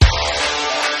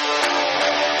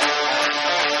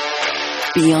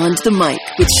Beyond the Mic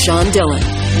with Sean Dillon.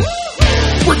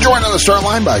 We're joined on the start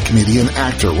line by comedian,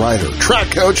 actor, writer,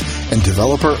 track coach, and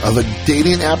developer of a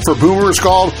dating app for boomers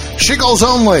called Shiggles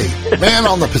Only. Man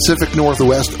on the Pacific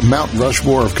Northwest Mount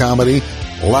Rushmore of comedy.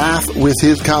 Laugh with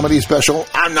his comedy special,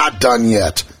 I'm Not Done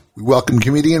Yet. We welcome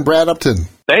comedian Brad Upton.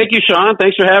 Thank you, Sean.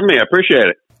 Thanks for having me. I appreciate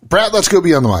it. Brad, let's go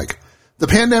beyond the mic. The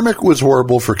pandemic was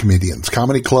horrible for comedians.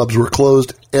 Comedy clubs were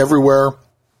closed everywhere.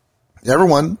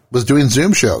 Everyone was doing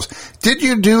Zoom shows. Did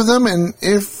you do them? And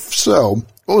if so,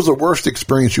 what was the worst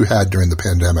experience you had during the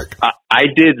pandemic? I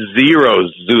did 0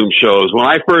 Zoom shows. When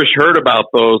I first heard about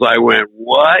those, I went,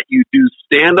 what? You do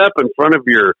stand-up in front of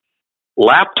your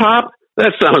laptop?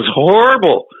 That sounds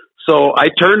horrible. So I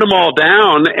turned them all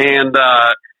down, and,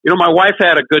 my wife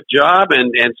had a good job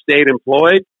and stayed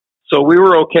employed. So we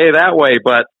were okay that way,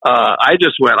 but I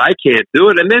just went, I can't do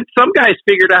it. And then some guys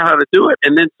figured out how to do it,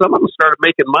 and then some of them started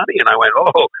making money, and I went,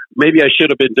 oh, maybe I should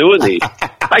have been doing these.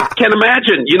 I can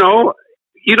imagine,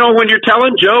 when you're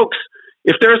telling jokes,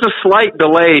 if there's a slight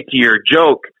delay to your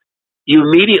joke, you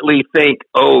immediately think,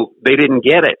 oh, they didn't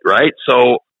get it, right?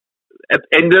 So,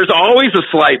 and there's always a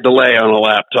slight delay on a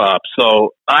laptop.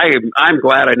 So I'm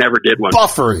glad I never did one.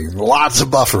 Buffering, lots of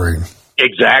buffering.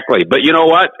 Exactly. But you know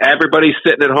what? Everybody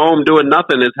sitting at home doing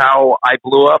nothing is how I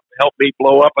helped me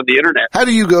blow up on the internet. How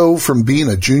do you go from being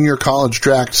a junior college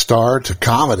track star to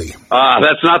comedy?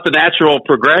 That's not the natural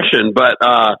progression, but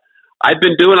I've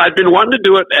been wanting to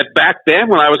do it back then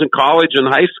when I was in college and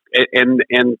high school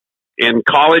and in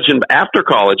college and after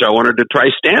college. I wanted to try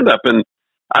stand up, and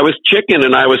I was chicken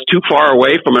and I was too far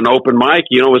away from an open mic.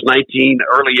 It was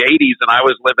early 80s, and I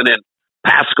was living in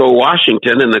Pasco,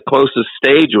 Washington, and the closest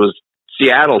stage was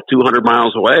Seattle, 200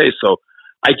 miles away. So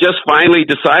I just finally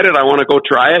decided I want to go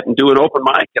try it and do an open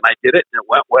mic, and I did it, and it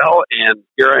went well, and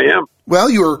here I am. Well,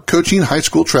 you were coaching high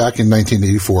school track in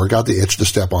 1984, got the itch to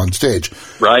step on stage.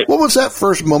 Right. What was that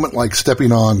first moment like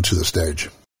stepping on to the stage?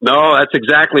 No, that's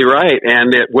exactly right.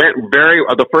 And it went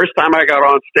the first time I got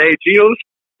on stage,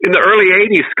 in the early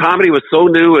 80s, comedy was so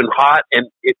new and hot, and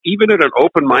even at an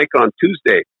open mic on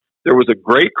Tuesday, there was a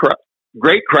great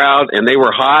crowd, and they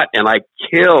were hot, and I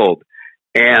killed.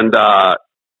 And the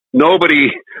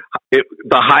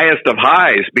highest of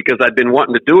highs, because I'd been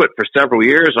wanting to do it for several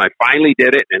years. I finally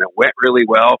did it, and it went really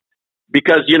well.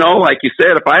 Because, like you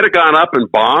said, if I'd have gone up and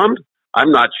bombed,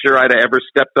 I'm not sure I'd have ever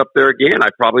stepped up there again. I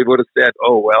probably would have said,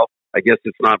 oh, well, I guess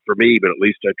it's not for me, but at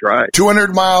least I tried.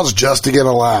 200 miles just to get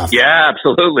a laugh. Yeah,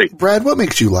 absolutely. Brad, what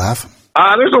makes you laugh?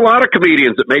 There's a lot of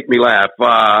comedians that make me laugh.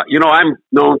 I'm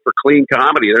known for clean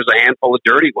comedy. There's a handful of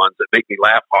dirty ones that make me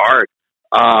laugh hard.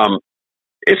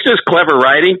 It's just clever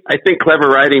writing. I think clever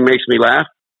writing makes me laugh.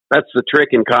 That's the trick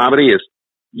in comedy, is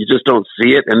you just don't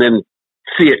see it and then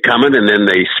see it coming, and then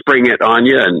they spring it on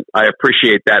you, and I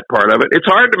appreciate that part of it. It's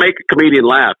hard to make a comedian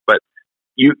laugh, but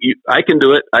I can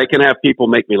do it. I can have people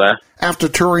make me laugh. After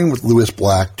touring with Lewis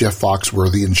Black, Jeff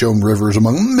Foxworthy, and Joan Rivers,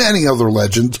 among many other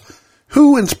legends,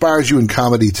 who inspires you in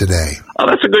comedy today? Oh,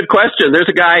 that's a good question. There's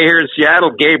a guy here in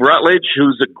Seattle, Gabe Rutledge,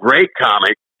 who's a great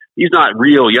comic. He's not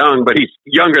real young, but he's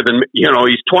younger than,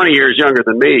 he's 20 years younger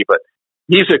than me, but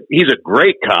he's a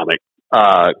great comic.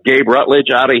 Gabe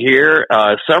Rutledge out of here.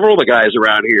 Several of the guys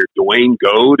around here. Dwayne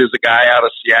Goad is a guy out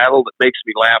of Seattle that makes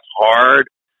me laugh hard.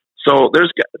 So that's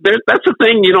the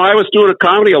thing. I was doing a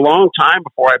comedy a long time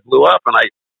before I blew up,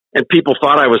 and people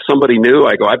thought I was somebody new.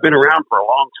 I go, I've been around for a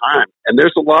long time, and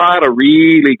there's a lot of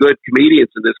really good comedians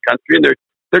in this country, and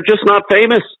they're just not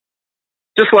famous.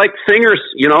 Just like singers,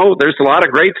 there's a lot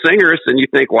of great singers, and you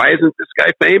think, why isn't this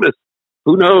guy famous?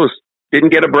 Who knows?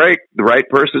 Didn't get a break. The right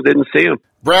person didn't see him.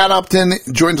 Brad Upton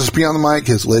joins us beyond the mic.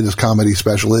 His latest comedy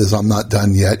special is I'm Not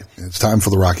Done Yet. It's time for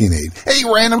the Rocky Nade. Hey,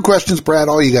 random questions, Brad.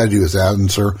 All you got to do is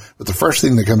answer. But the first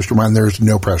thing that comes to mind, there's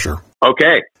no pressure.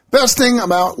 Okay. Best thing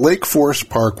about Lake Forest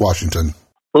Park, Washington?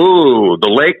 Ooh, the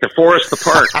lake, the forest, the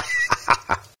park.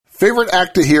 Favorite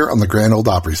act to hear on the Grand Ole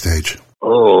Opry stage?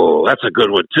 Oh, that's a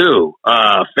good one, too.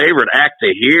 Favorite act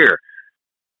to hear?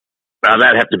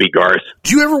 That'd have to be Garth.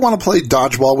 Do you ever want to play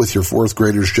dodgeball with your fourth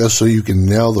graders just so you can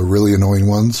nail the really annoying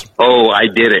ones? Oh, I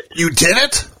did it. You did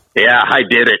it? Yeah, I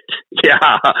did it. Yeah,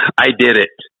 I did it.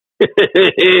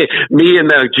 Me in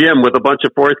the gym with a bunch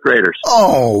of fourth graders.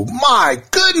 Oh, my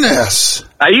goodness.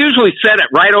 I usually set it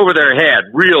right over their head,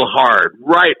 real hard,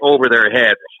 right over their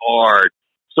head, hard.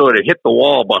 So it hit the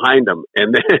wall behind them.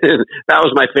 And then that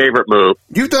was my favorite move.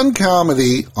 You've done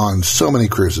comedy on so many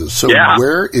cruises. So yeah.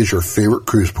 Where is your favorite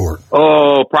cruise port?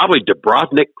 Oh, probably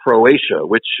Dubrovnik, Croatia,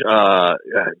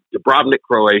 Dubrovnik,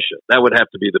 Croatia. That would have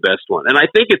to be the best one. And I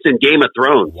think it's in Game of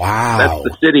Thrones. Wow. That's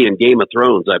the city in Game of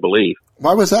Thrones, I believe.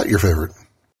 Why was that your favorite?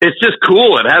 it's just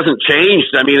cool. It hasn't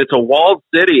changed. I mean, it's a walled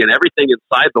city, and everything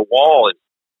inside the wall,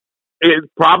 it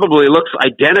probably looks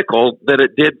identical that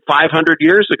it did 500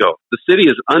 years ago. The city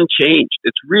is unchanged.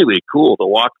 It's really cool to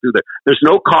walk through there. There's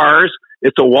no cars.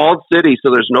 It's a walled city,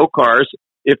 so there's no cars.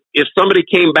 If somebody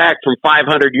came back from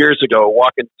 500 years ago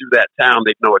walking through that town,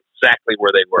 they'd know exactly where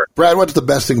they were. Brad, what's the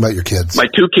best thing about your kids? My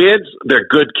 2 kids, they're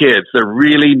good kids. They're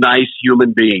really nice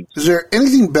human beings. Is there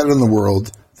anything better in the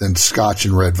world than scotch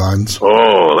and red vines?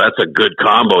 Oh, that's a good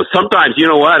combo. Sometimes, you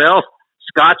know what else?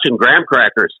 Scotch and graham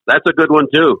crackers. That's a good one,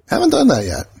 too. Haven't done that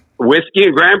yet. Whiskey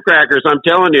and graham crackers, I'm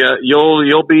telling you,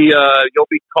 you'll be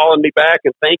calling me back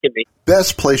and thanking me.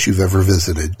 Best place you've ever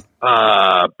visited?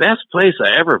 Best place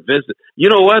I ever visited. You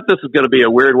know what? This is going to be a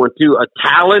weird one too.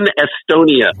 Tallinn,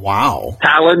 Estonia. Wow.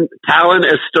 Tallinn,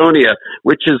 Estonia,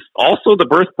 which is also the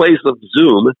birthplace of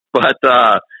Zoom. But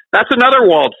that's another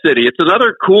walled city. It's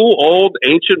another cool, old,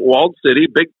 ancient walled city.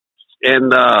 Big,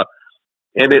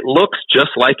 and it looks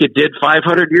just like it did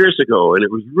 500 years ago. And it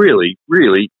was really,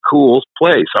 really cool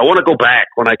place. I want to go back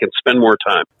when I can spend more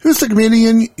time. Who's the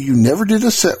comedian you never did a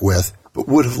set with, but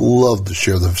would have loved to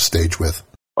share the stage with?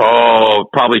 Oh,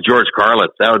 probably George Carlin.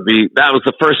 That was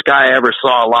the first guy I ever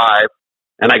saw live,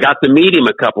 and I got to meet him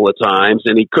a couple of times,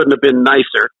 and he couldn't have been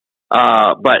nicer.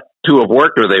 But to have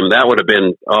worked with him, that would have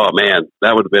been, oh man,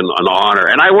 that would have been an honor.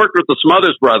 And I worked with the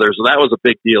Smothers Brothers, and that was a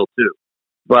big deal too.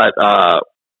 But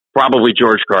probably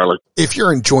George Carlin. If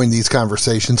you're enjoying these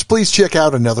conversations, please check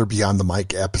out another Beyond the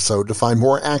Mic episode to find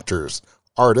more actors,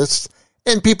 artists,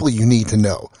 and people you need to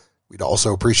know. We'd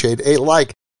also appreciate a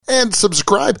like and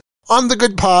subscribe on the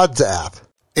Good Pods app.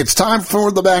 It's time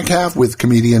for the back half with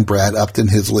comedian Brad Upton.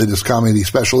 His latest comedy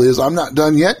special is I'm Not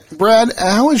Done Yet. Brad,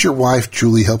 how has your wife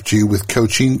Julie helped you with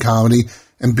coaching, comedy,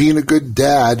 and being a good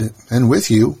dad, and with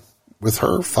you, with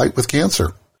her fight with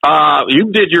cancer?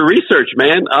 You did your research,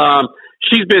 man.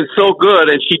 She's been so good,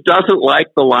 and she doesn't like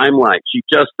the limelight. She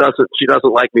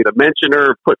doesn't like me to mention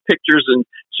her, put pictures, and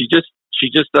she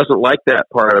just doesn't like that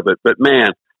part of it. But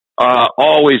man,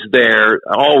 always there,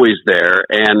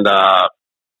 and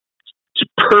she's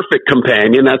a perfect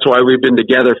companion. That's why we've been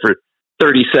together for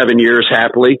 37 years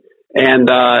happily. And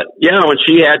when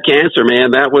she had cancer,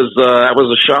 man, that was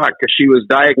a shock, because she was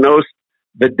diagnosed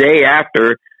the day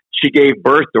after she gave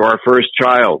birth to our first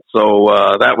child. So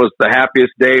that was the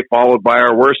happiest day, followed by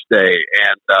our worst day.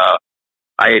 And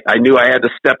I knew I had to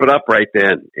step it up right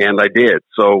then, and I did.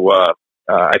 So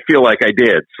I feel like I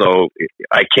did. So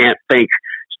I can't think.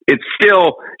 It's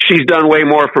still, she's done way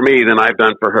more for me than I've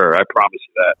done for her. I promise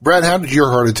you that. Brad, how did your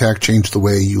heart attack change the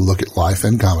way you look at life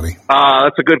and comedy?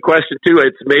 That's a good question, too.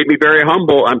 It's made me very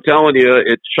humble. I'm telling you,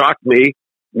 it shocked me.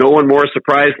 No one more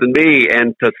surprised than me.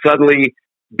 And to suddenly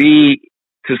be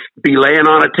laying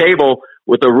on a table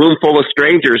with a room full of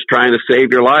strangers trying to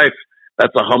save your life,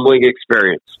 that's a humbling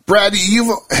experience. Brad,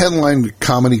 you've headlined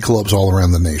comedy clubs all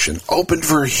around the nation, opened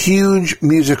for huge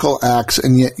musical acts,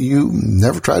 and yet you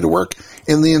never tried to work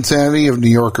in the insanity of New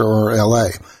York or L.A.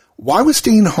 Why was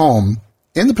staying home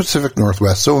in the Pacific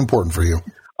Northwest so important for you?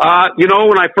 When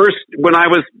I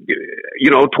was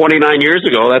 29 years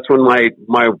ago, that's when my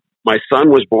son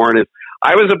was born.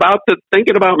 I was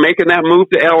thinking about making that move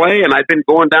to L.A., and I'd been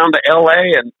going down to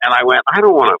L.A., and I went, I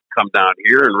don't want to come down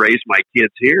here and raise my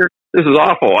kids here. This is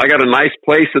awful. I got a nice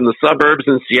place in the suburbs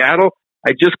in Seattle.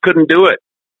 I just couldn't do it.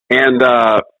 And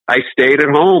I stayed at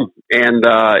home, and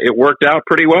it worked out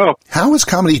pretty well. How has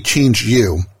comedy changed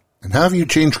you, and how have you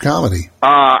changed comedy?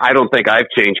 I don't think I've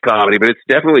changed comedy, but it's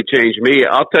definitely changed me.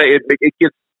 I'll tell you,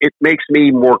 it makes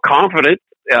me more confident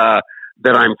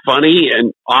that I'm funny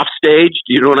and off stage.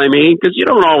 Do you know what I mean? Because you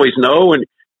don't always know, and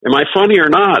am I funny or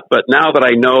not? But now that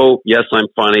I know, yes, I'm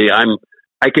funny.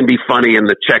 I can be funny in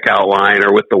the checkout line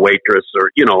or with the waitress or,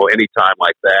 any time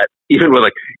like that. Even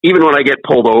when I get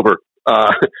pulled over,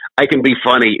 I can be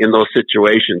funny in those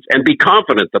situations and be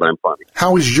confident that I'm funny.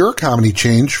 How has your comedy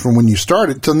changed from when you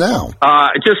started till now?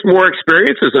 Just more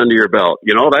experiences under your belt.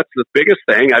 That's the biggest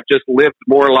thing. I've just lived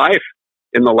more life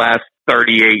in the last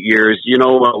 38 years.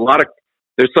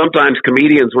 There's sometimes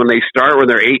comedians when they start when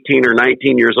they're 18 or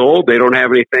 19 years old, they don't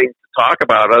have anything to talk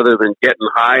about other than getting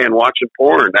high and watching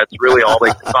porn. That's really all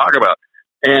they can talk about.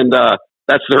 And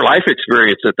that's their life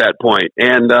experience at that point.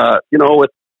 And,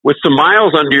 with some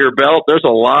miles under your belt, there's a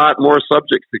lot more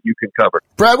subjects that you can cover.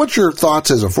 Brad, what's your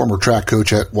thoughts as a former track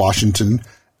coach at Washington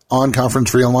on conference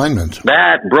realignment?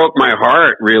 That broke my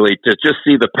heart, really, to just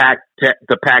see the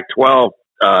Pac-12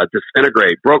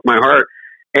 disintegrate. Broke my heart.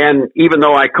 And even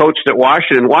though I coached at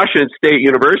Washington State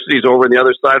University is over on the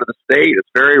other side of the state. It's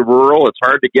very rural. It's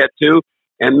hard to get to.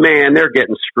 And, man, they're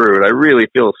getting screwed. I really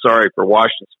feel sorry for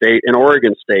Washington State and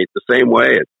Oregon State the same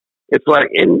way. It's like,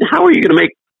 and how are you going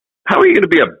to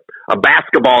be a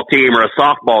basketball team or a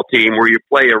softball team where you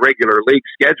play a regular league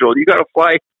schedule? You got to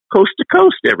fly coast to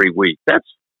coast every week. That's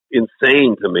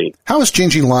insane to me. How has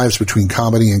changing lives between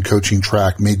comedy and coaching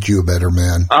track made you a better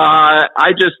man?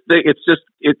 I just think it's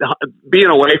being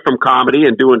away from comedy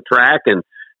and doing track and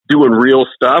doing real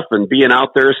stuff and being out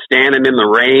there standing in the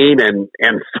rain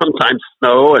and sometimes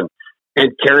snow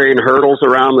and carrying hurdles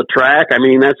around the track. I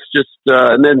mean, that's just,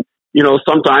 and then,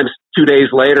 sometimes 2 days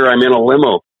later I'm in a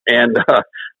limo and,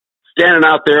 standing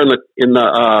out there in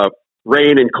the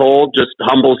rain and cold just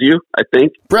humbles you, I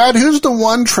think. Brad, who's the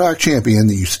one track champion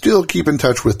that you still keep in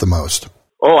touch with the most?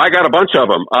 Oh, I got a bunch of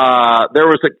them.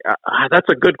 That's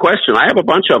a good question. I have a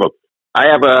bunch of them. I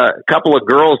have a couple of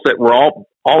girls that were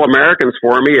all Americans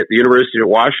for me at the University of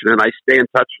Washington. I stay in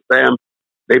touch with them.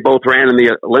 They both ran in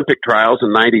the Olympic trials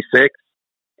in '96,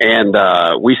 and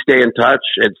we stay in touch.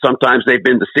 And sometimes they've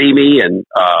been to see me,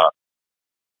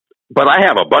 but I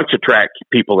have a bunch of track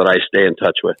people that I stay in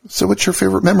touch with. So, what's your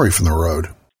favorite memory from the road?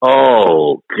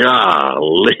 Oh,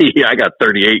 golly, I got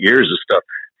 38 years of stuff.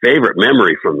 Favorite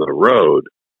memory from the road?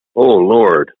 Oh,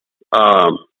 Lord,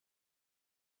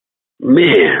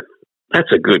 man. That's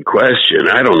a good question.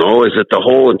 I don't know. Is it the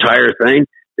whole entire thing?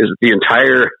 Is it the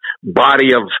entire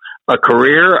body of a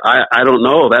career? I don't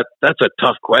know. That's a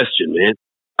tough question, man.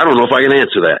 I don't know if I can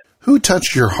answer that. Who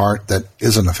touched your heart that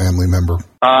isn't a family member?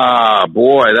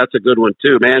 Boy, that's a good one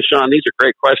too, man. Sean, these are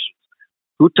great questions.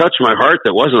 Who touched my heart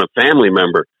that wasn't a family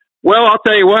member? Well, I'll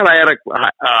tell you what. I had a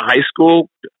high school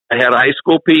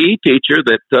PE teacher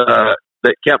that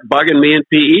kept bugging me in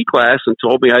PE class and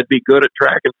told me I'd be good at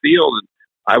track and field. And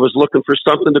I was looking for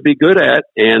something to be good at,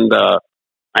 and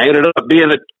I ended up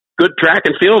being a good track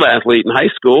and field athlete in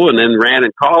high school and then ran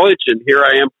in college, and here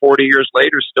I am 40 years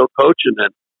later still coaching.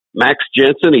 And Max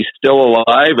Jensen, he's still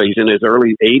alive. He's in his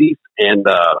early 80s, and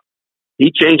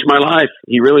he changed my life.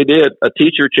 He really did. A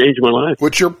teacher changed my life.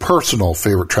 What's your personal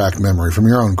favorite track memory from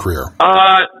your own career?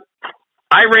 I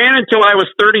ran until I was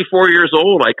 34 years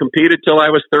old. I competed till I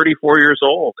was 34 years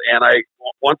old, and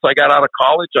once I got out of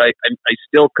college, I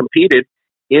still competed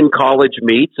in college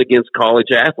meets against college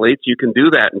athletes. You can do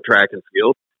that in track and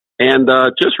field. And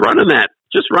just running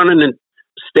and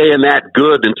staying that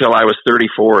good until I was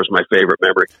 34 is my favorite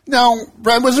memory. Now,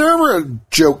 Brad, was there ever a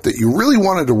joke that you really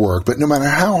wanted to work, but no matter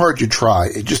how hard you try,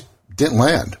 it just didn't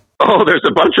land? Oh, there's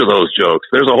a bunch of those jokes.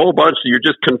 There's a whole bunch. You're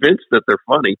just convinced that they're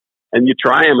funny, and you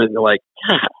try them, and you're like,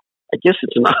 I guess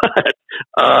it's not.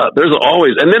 There's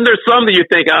always, and then there's some that you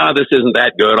think, this isn't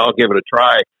that good. I'll give it a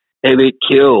try. And it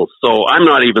kills. So I'm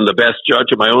not even the best judge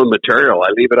of my own material.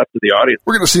 I leave it up to the audience.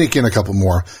 We're going to sneak in a couple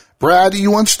more. Brad, you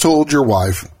once told your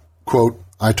wife, quote,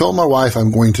 I told my wife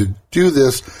I'm going to do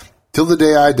this till the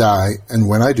day I die, and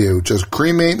when I do, just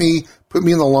cremate me, put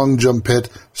me in the long jump pit,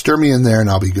 stir me in there, and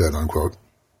I'll be good, unquote.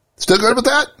 Still good with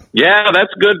that? Yeah,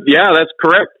 that's good. Yeah, that's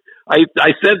correct. I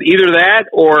said either that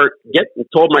or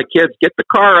told my kids, get the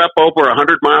car up over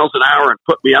 100 miles an hour and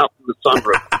put me out to the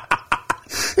sunroof.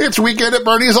 It's Weekend at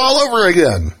Bernie's all over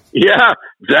again. Yeah,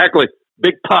 exactly.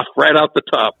 Big puff right out the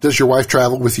top. Does your wife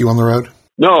travel with you on the road?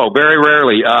 No, very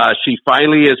rarely. She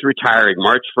finally is retiring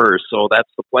March 1st, so that's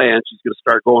the plan. She's going to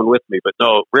start going with me, but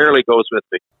no, rarely goes with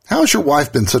me. How has your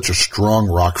wife been such a strong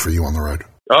rock for you on the road?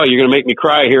 Oh, you're going to make me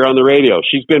cry here on the radio.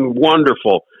 She's been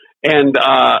wonderful. And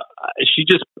she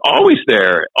just always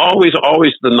there, always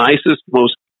the nicest,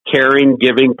 most caring,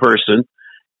 giving person.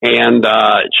 And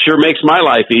it sure makes my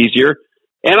life easier.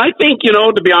 And I think,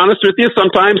 to be honest with you,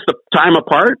 sometimes the time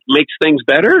apart makes things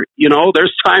better.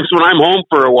 There's times when I'm home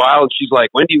for a while and she's like,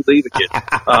 when do you leave again?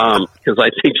 Because I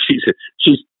think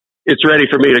it's ready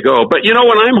for me to go. But, when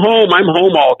I'm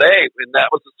home all day. And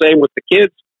that was the same with the kids.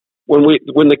 When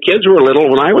the kids were little,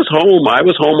 when I was home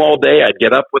all day. I'd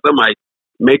get up with them. I'd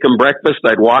make them breakfast.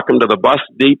 I'd walk them to the bus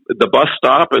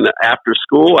stop. And after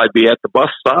school, I'd be at the bus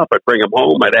stop. I'd bring them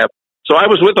home. So I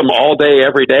was with them all day,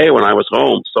 every day when I was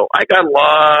home. So I got a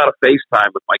lot of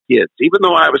FaceTime with my kids, even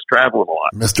though I was traveling a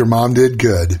lot. Mr. Mom did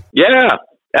good. Yeah,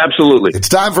 absolutely. It's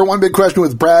time for One Big Question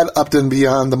with Brad Upton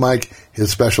Beyond the Mic.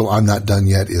 His special I'm Not Done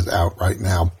Yet is out right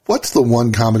now. What's the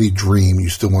one comedy dream you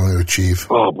still want to achieve?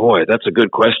 Oh, boy, that's a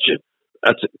good question.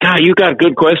 God, you got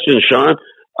good questions, Sean.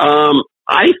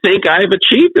 I think I've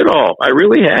achieved it all. I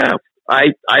really have.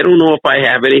 I don't know if I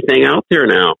have anything out there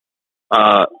now.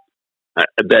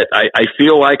 That I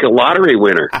feel like a lottery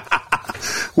winner.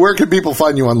 Where can people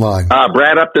find you online?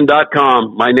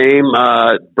 BradUpton.com. My name,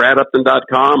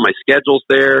 BradUpton.com. My schedule's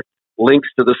there. links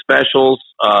to the specials.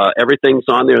 Everything's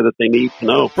on there that they need to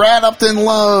know. Brad Upton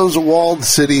loves walled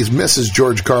cities, misses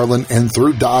George Carlin, and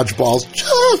threw dodgeballs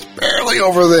just barely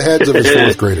over the heads of his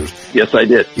fourth graders. Yes, I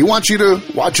did. He wants you to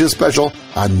watch his special,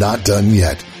 I'm Not Done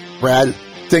Yet. Brad,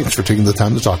 thanks for taking the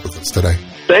time to talk with us today.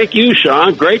 Thank you,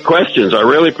 Sean. Great questions. I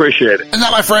really appreciate it. And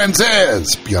that, my friends,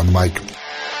 is Beyond the Mic.